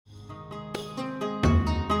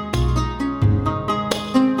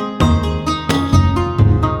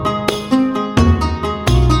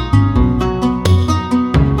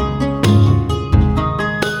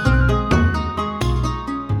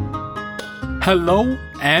Hello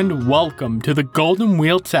and welcome to the Golden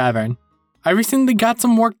Wheel Tavern. I recently got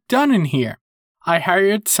some work done in here. I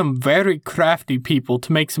hired some very crafty people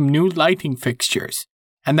to make some new lighting fixtures,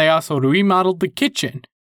 and they also remodeled the kitchen,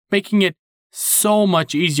 making it so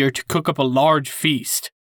much easier to cook up a large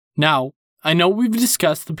feast. Now, I know we've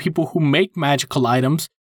discussed the people who make magical items,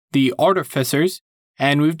 the artificers,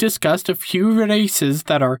 and we've discussed a few races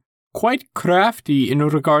that are quite crafty in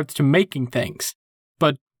regards to making things.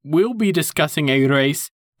 But we'll be discussing a race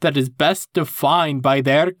that is best defined by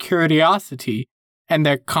their curiosity and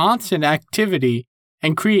their constant activity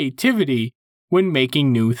and creativity when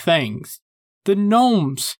making new things. The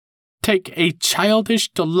gnomes take a childish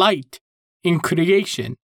delight in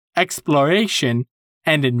creation, exploration,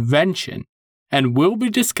 and invention, and we'll be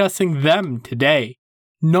discussing them today.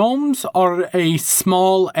 Gnomes are a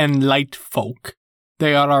small and light folk.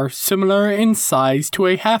 They are similar in size to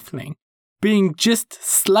a halfling, being just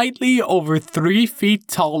slightly over 3 feet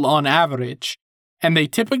tall on average, and they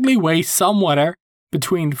typically weigh somewhere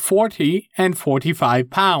between 40 and 45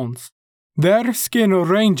 pounds. Their skin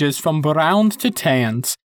ranges from browns to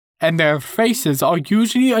tans, and their faces are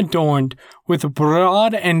usually adorned with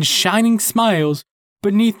broad and shining smiles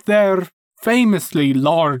beneath their famously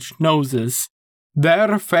large noses.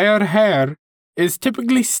 Their fair hair is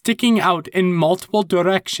typically sticking out in multiple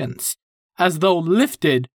directions, as though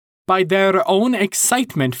lifted by their own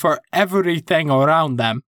excitement for everything around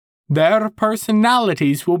them. Their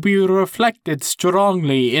personalities will be reflected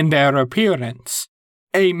strongly in their appearance.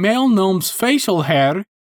 A male gnome's facial hair,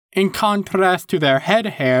 in contrast to their head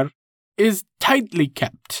hair, is tightly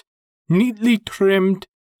kept, neatly trimmed,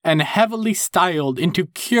 and heavily styled into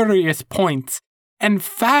curious points and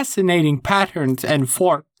fascinating patterns and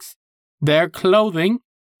forks. Their clothing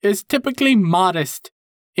is typically modest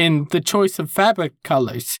in the choice of fabric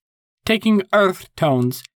colors, taking earth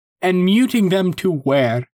tones and muting them to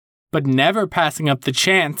wear, but never passing up the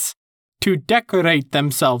chance to decorate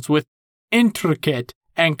themselves with intricate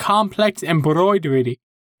and complex embroidery,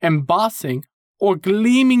 embossing, or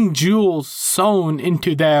gleaming jewels sewn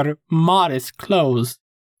into their modest clothes.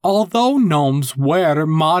 Although gnomes wear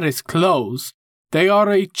modest clothes, they are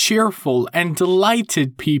a cheerful and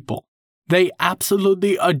delighted people. They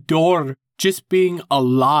absolutely adore just being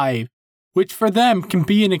alive, which for them can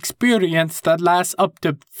be an experience that lasts up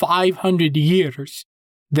to 500 years.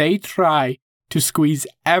 They try to squeeze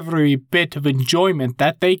every bit of enjoyment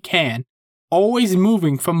that they can, always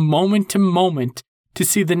moving from moment to moment to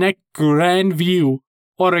see the next grand view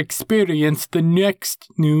or experience the next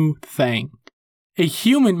new thing. A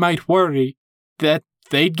human might worry that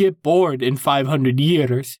they'd get bored in 500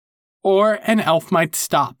 years, or an elf might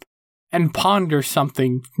stop and ponder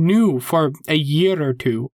something new for a year or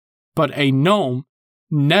two. But a gnome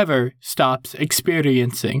never stops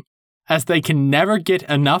experiencing, as they can never get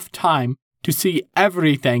enough time to see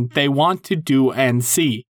everything they want to do and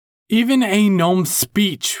see. Even a gnome's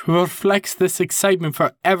speech reflects this excitement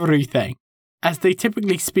for everything, as they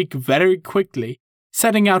typically speak very quickly,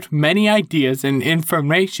 setting out many ideas and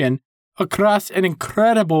information across an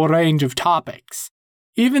incredible range of topics.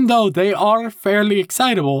 Even though they are fairly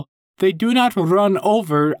excitable, they do not run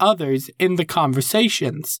over others in the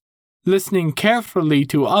conversations, listening carefully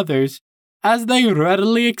to others as they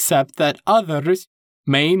readily accept that others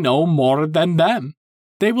may know more than them.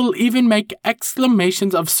 They will even make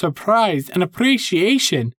exclamations of surprise and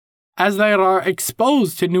appreciation as they are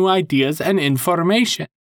exposed to new ideas and information.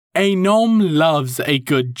 A gnome loves a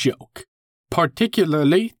good joke,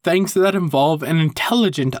 particularly things that involve an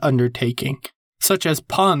intelligent undertaking, such as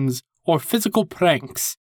puns or physical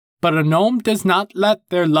pranks. But a gnome does not let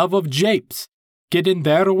their love of japes get in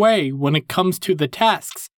their way when it comes to the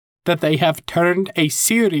tasks that they have turned a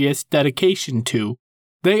serious dedication to.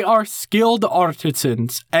 They are skilled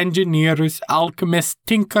artisans, engineers, alchemists,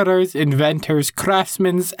 tinkerers, inventors,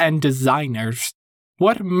 craftsmen, and designers.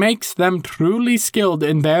 What makes them truly skilled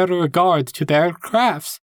in their regards to their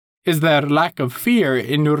crafts is their lack of fear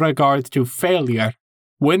in regards to failure.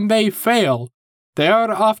 When they fail, they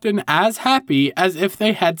are often as happy as if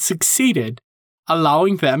they had succeeded,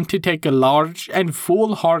 allowing them to take large and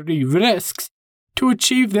foolhardy risks to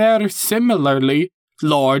achieve their similarly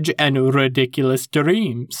large and ridiculous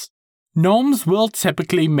dreams. Gnomes will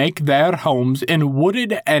typically make their homes in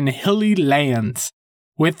wooded and hilly lands,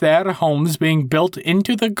 with their homes being built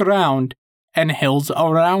into the ground and hills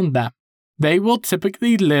around them. They will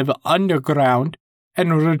typically live underground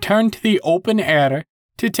and return to the open air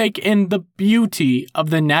to take in the beauty of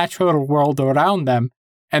the natural world around them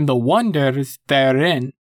and the wonders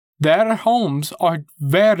therein. Their homes are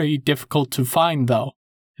very difficult to find, though.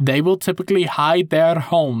 They will typically hide their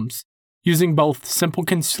homes using both simple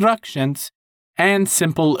constructions and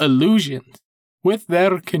simple illusions. With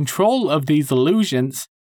their control of these illusions,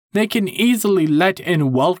 they can easily let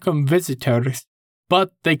in welcome visitors,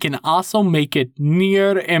 but they can also make it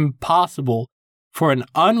near impossible for an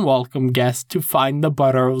unwelcome guest to find the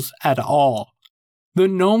burrows at all. The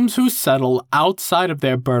gnomes who settle outside of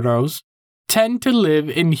their burrows tend to live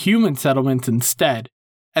in human settlements instead,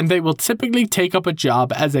 and they will typically take up a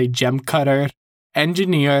job as a gem cutter,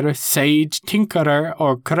 engineer, sage, tinkerer,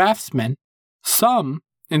 or craftsman. Some,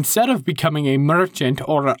 instead of becoming a merchant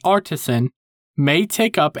or an artisan, may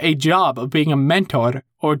take up a job of being a mentor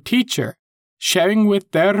or teacher, sharing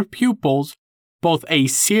with their pupils both a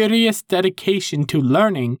serious dedication to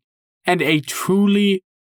learning and a truly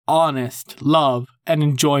honest love and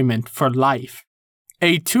enjoyment for life.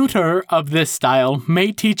 A tutor of this style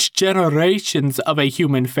may teach generations of a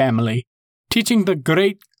human family, teaching the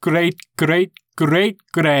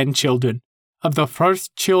great-great-great-great-grandchildren of the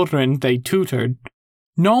first children they tutored.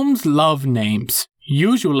 Gnomes love names,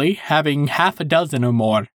 usually having half a dozen or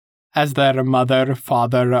more, as their mother,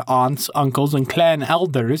 father, aunts, uncles, and clan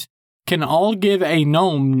elders can all give a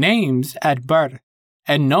gnome names at birth,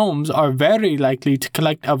 and gnomes are very likely to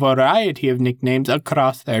collect a variety of nicknames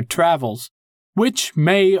across their travels, which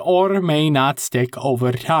may or may not stick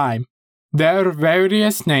over time. Their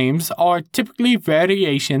various names are typically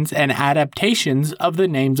variations and adaptations of the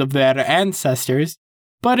names of their ancestors,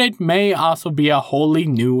 but it may also be a wholly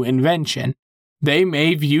new invention. They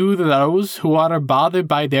may view those who are bothered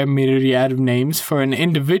by their myriad of names for an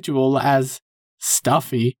individual as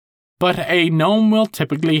stuffy, but a gnome will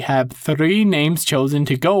typically have 3 names chosen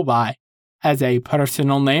to go by, as a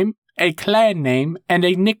personal name, a clan name, and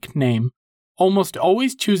a nickname, almost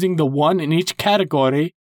always choosing the one in each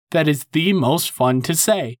category that is the most fun to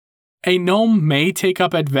say. A gnome may take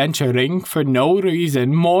up adventuring for no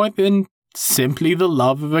reason more than simply the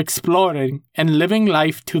love of exploring and living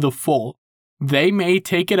life to the full. They may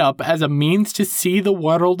take it up as a means to see the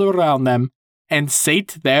world around them and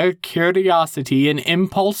sate their curiosity and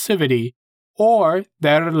impulsivity, or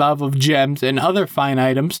their love of gems and other fine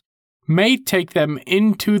items may take them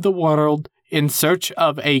into the world in search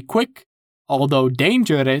of a quick, although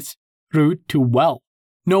dangerous, route to wealth.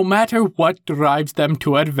 No matter what drives them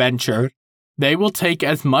to adventure, they will take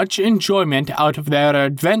as much enjoyment out of their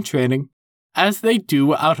adventuring as they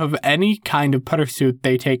do out of any kind of pursuit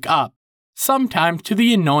they take up, sometimes to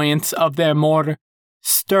the annoyance of their more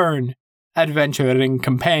stern adventuring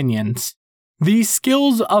companions. The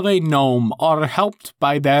skills of a gnome are helped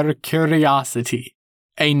by their curiosity.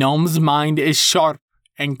 A gnome's mind is sharp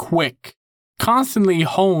and quick, constantly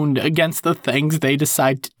honed against the things they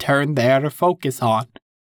decide to turn their focus on.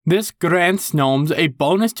 This grants gnomes a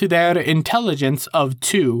bonus to their intelligence of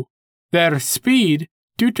 2. Their speed,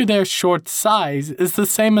 due to their short size, is the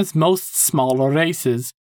same as most smaller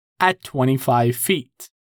races, at 25 feet.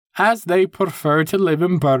 As they prefer to live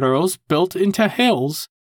in burrows built into hills,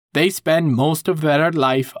 they spend most of their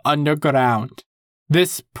life underground.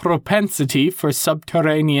 This propensity for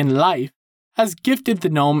subterranean life has gifted the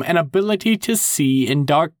gnome an ability to see in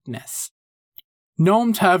darkness.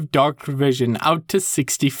 Gnomes have dark vision out to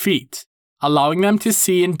 60 feet, allowing them to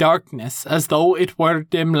see in darkness as though it were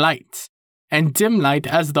dim light, and dim light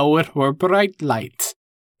as though it were bright light.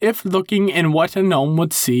 If looking in what a gnome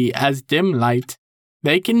would see as dim light,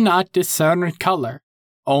 they cannot discern color,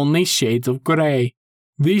 only shades of gray.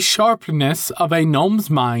 The sharpness of a gnome's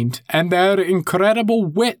mind and their incredible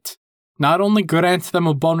wit not only grants them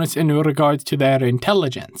a bonus in regards to their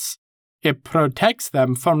intelligence, it protects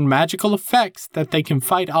them from magical effects that they can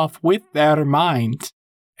fight off with their minds.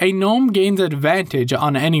 A gnome gains advantage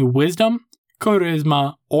on any wisdom,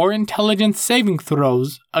 charisma, or intelligence saving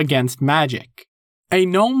throws against magic. A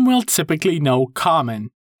gnome will typically know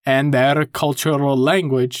Common and their cultural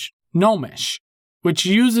language, Gnomish, which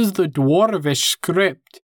uses the Dwarvish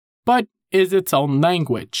script, but is its own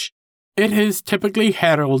language. It is typically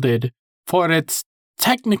heralded for its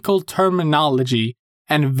technical terminology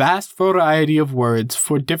and vast variety of words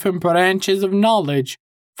for different branches of knowledge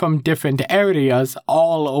from different areas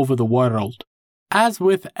all over the world. As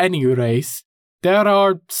with any race, there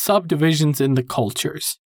are subdivisions in the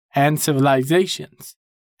cultures and civilizations,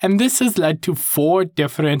 and this has led to 4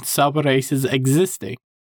 different sub-races existing.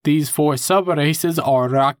 These 4 sub-races are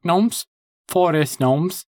rock gnomes, forest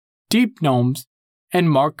gnomes, deep gnomes, and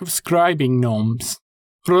mark of scribing gnomes.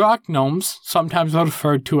 Rock gnomes, sometimes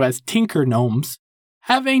referred to as tinker gnomes,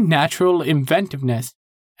 have a natural inventiveness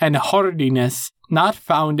and hardiness not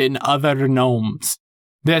found in other gnomes.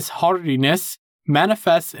 This hardiness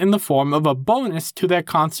manifests in the form of a bonus to their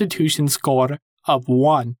constitution score of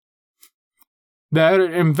 1. Their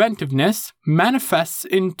inventiveness manifests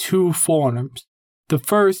in two forms. The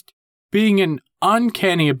first being an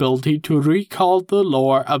uncanny ability to recall the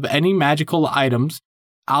lore of any magical items,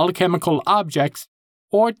 alchemical objects,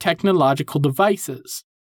 or technological devices.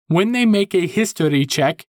 When they make a history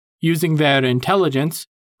check using their intelligence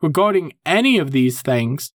regarding any of these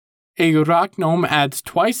things, a rock gnome adds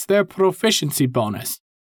twice their proficiency bonus,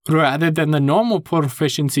 rather than the normal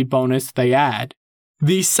proficiency bonus they add.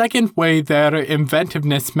 The second way their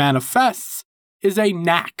inventiveness manifests is a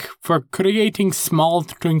knack for creating small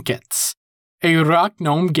trinkets. A rock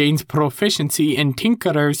gnome gains proficiency in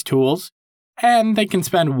tinkerer's tools, and they can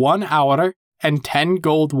spend 1 hour and 10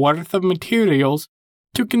 gold worth of materials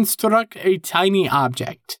to construct a tiny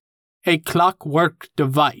object, a clockwork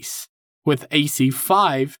device, with AC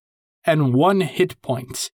 5 and 1 hit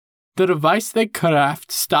point. The device they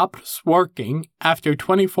craft stops working after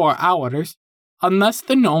 24 hours unless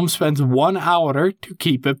the gnome spends 1 hour to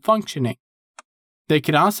keep it functioning. They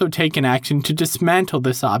can also take an action to dismantle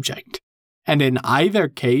this object, and in either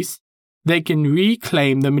case, they can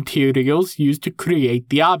reclaim the materials used to create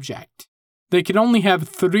the object. They can only have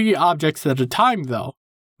 3 objects at a time, though.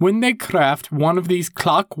 When they craft one of these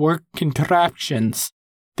clockwork contraptions,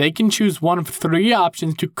 they can choose one of 3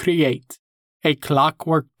 options to create: a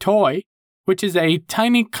clockwork toy, which is a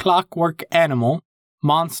tiny clockwork animal,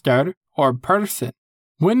 monster, or person.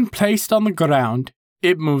 When placed on the ground,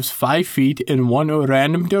 it moves 5 feet in one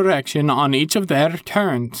random direction on each of their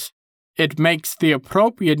turns. It makes the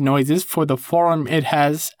appropriate noises for the form it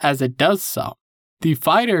has as it does so. The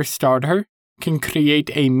fighter starter can create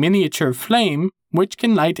a miniature flame which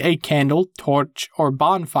can light a candle, torch, or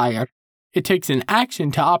bonfire. It takes an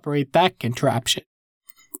action to operate that contraption.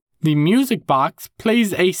 The music box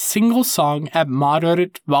plays a single song at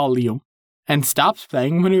moderate volume and stops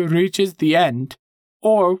playing when it reaches the end,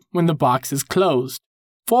 or when the box is closed.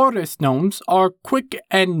 Forest gnomes are quick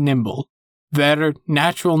and nimble. Their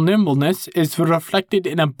natural nimbleness is reflected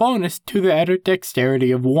in a bonus to their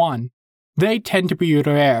dexterity of 1. They tend to be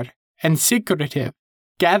rare and secretive,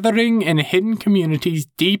 gathering in hidden communities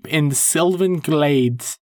deep in sylvan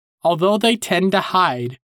glades. Although they tend to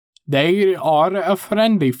hide, they are a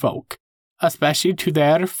friendly folk, especially to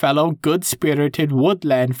their fellow good-spirited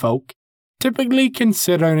woodland folk, typically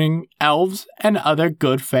considering elves and other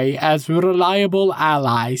good fae as reliable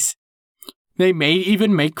allies. They may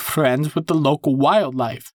even make friends with the local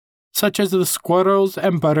wildlife, such as the squirrels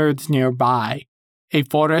and birds nearby. A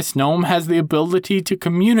forest gnome has the ability to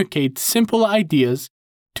communicate simple ideas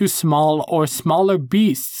to small or smaller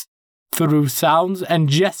beasts through sounds and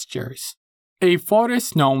gestures. A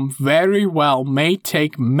forest gnome very well may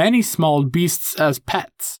take many small beasts as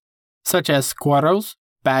pets, such as squirrels,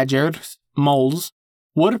 badgers, moles,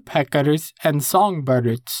 woodpeckers, and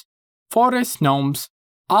songbirds. Forest gnomes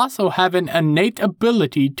also have an innate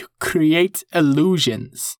ability to create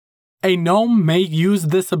illusions. A gnome may use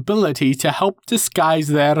this ability to help disguise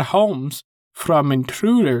their homes from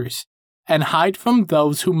intruders and hide from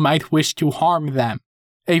those who might wish to harm them.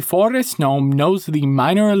 A forest gnome knows the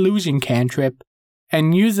minor illusion cantrip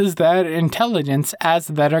and uses their intelligence as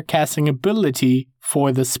their casting ability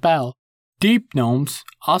for the spell. Deep gnomes,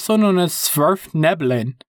 also known as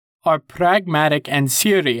Svirfneblin, are pragmatic and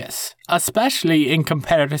serious, especially in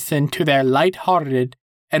comparison to their light-hearted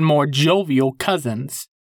and more jovial cousins.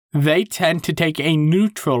 They tend to take a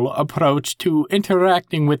neutral approach to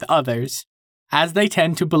interacting with others, as they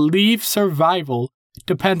tend to believe survival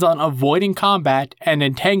depends on avoiding combat and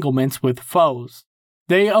entanglements with foes.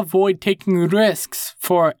 They avoid taking risks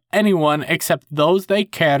for anyone except those they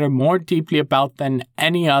care more deeply about than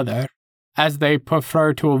any other. As they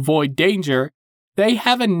prefer to avoid danger, they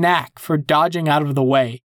have a knack for dodging out of the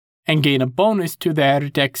way and gain a bonus to their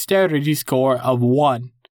dexterity score of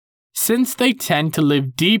 1. Since they tend to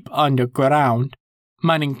live deep underground,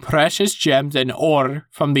 mining precious gems and ore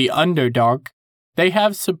from the Underdark, they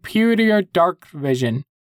have superior dark vision,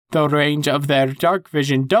 the range of their dark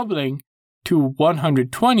vision doubling to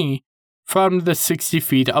 120 from the 60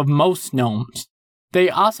 feet of most gnomes. They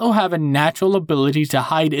also have a natural ability to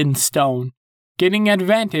hide in stone, getting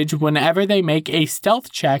advantage whenever they make a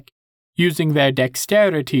stealth check using their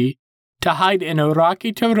dexterity to hide in a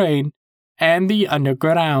rocky terrain and the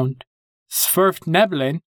underground.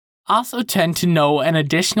 Svirfneblin also tend to know an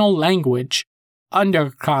additional language,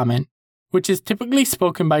 Undercommon, which is typically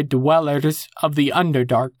spoken by dwellers of the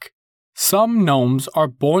Underdark. Some gnomes are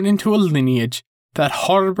born into a lineage that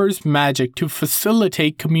harbors magic to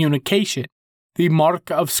facilitate communication. The mark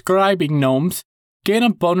of scribing gnomes gain a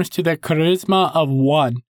bonus to their charisma of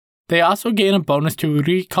 1. They also gain a bonus to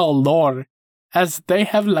recall lore, as they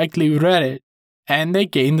have likely read it. and they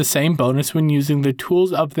gain the same bonus when using the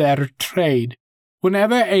tools of their trade.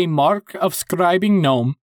 Whenever a Mark of Scribing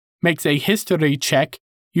Gnome makes a history check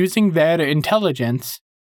using their intelligence,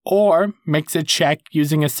 or makes a check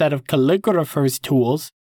using a set of calligrapher's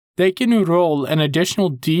tools, they can roll an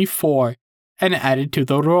additional d4 and add it to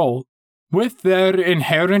the roll. With their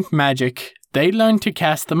inherent magic, they learn to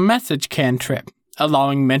cast the message cantrip,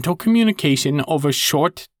 allowing mental communication over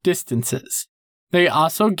short distances. They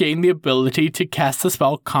also gain the ability to cast the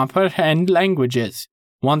spell Comprehend Languages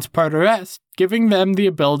once per rest, giving them the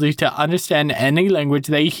ability to understand any language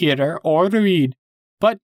they hear or read,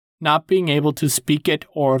 but not being able to speak it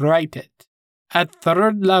or write it. At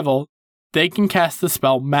 3rd level, they can cast the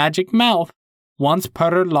spell Magic Mouth once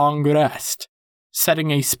per long rest,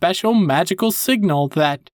 setting a special magical signal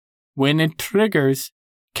that, when it triggers,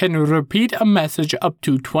 can repeat a message up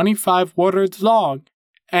to 25 words long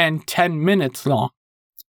and 10 minutes long.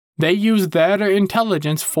 They use their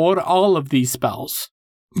intelligence for all of these spells.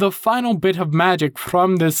 The final bit of magic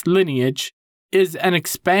from this lineage is an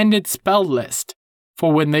expanded spell list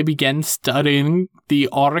for when they begin studying the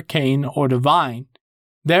arcane or divine.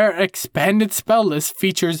 Their expanded spell list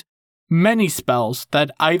features many spells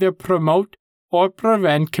that either promote or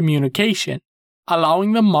prevent communication,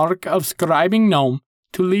 allowing the Mark of Scribing Gnome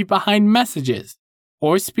to leave behind messages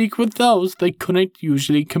or speak with those they couldn't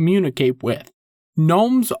usually communicate with.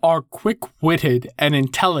 Gnomes are quick-witted and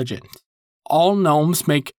intelligent. All gnomes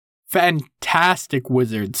make fantastic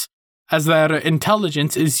wizards, as their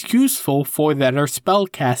intelligence is useful for their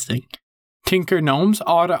spellcasting. Tinker gnomes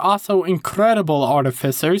are also incredible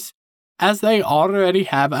artificers, as they already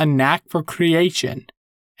have a knack for creation,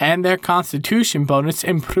 and their constitution bonus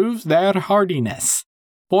improves their hardiness.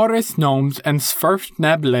 Forest gnomes and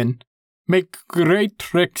Svirfneblin make great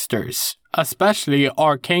tricksters, especially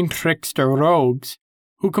arcane trickster rogues,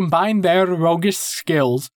 who combine their roguish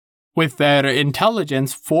skills with their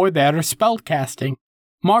intelligence for their spellcasting.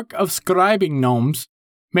 Mark of Scribing Gnomes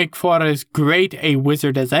make for as great a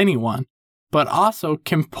wizard as anyone, but also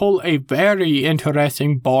can pull a very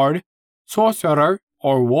interesting bard, sorcerer,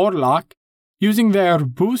 or warlock, using their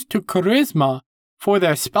boost to charisma for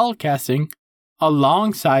their spellcasting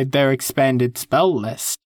alongside their expanded spell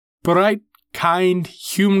list. Bright, kind,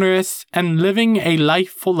 humorous, and living a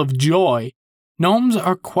life full of joy, gnomes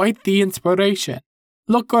are quite the inspiration.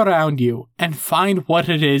 Look around you and find what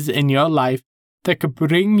it is in your life that could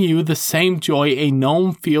bring you the same joy a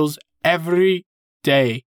gnome feels every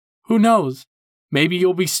day. Who knows? Maybe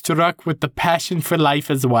you'll be struck with the passion for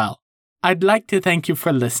life as well. I'd like to thank you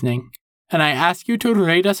for listening, and I ask you to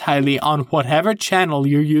rate us highly on whatever channel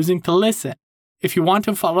you're using to listen. If you want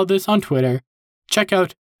to follow this on Twitter, check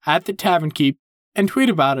out @TheTavernKeep and tweet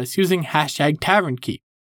about us using #TavernKeep.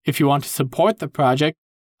 If you want to support the project,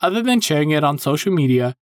 other than sharing it on social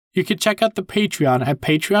media, you can check out the Patreon at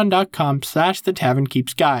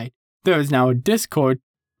patreon.com/thetavernkeepsguide. There is now a Discord,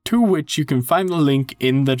 to which you can find the link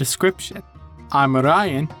in the description. I'm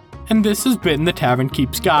Ryan, and this has been The Tavern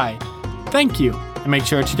Keeps Guide. Thank you, and make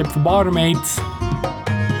sure to tip the barmaids.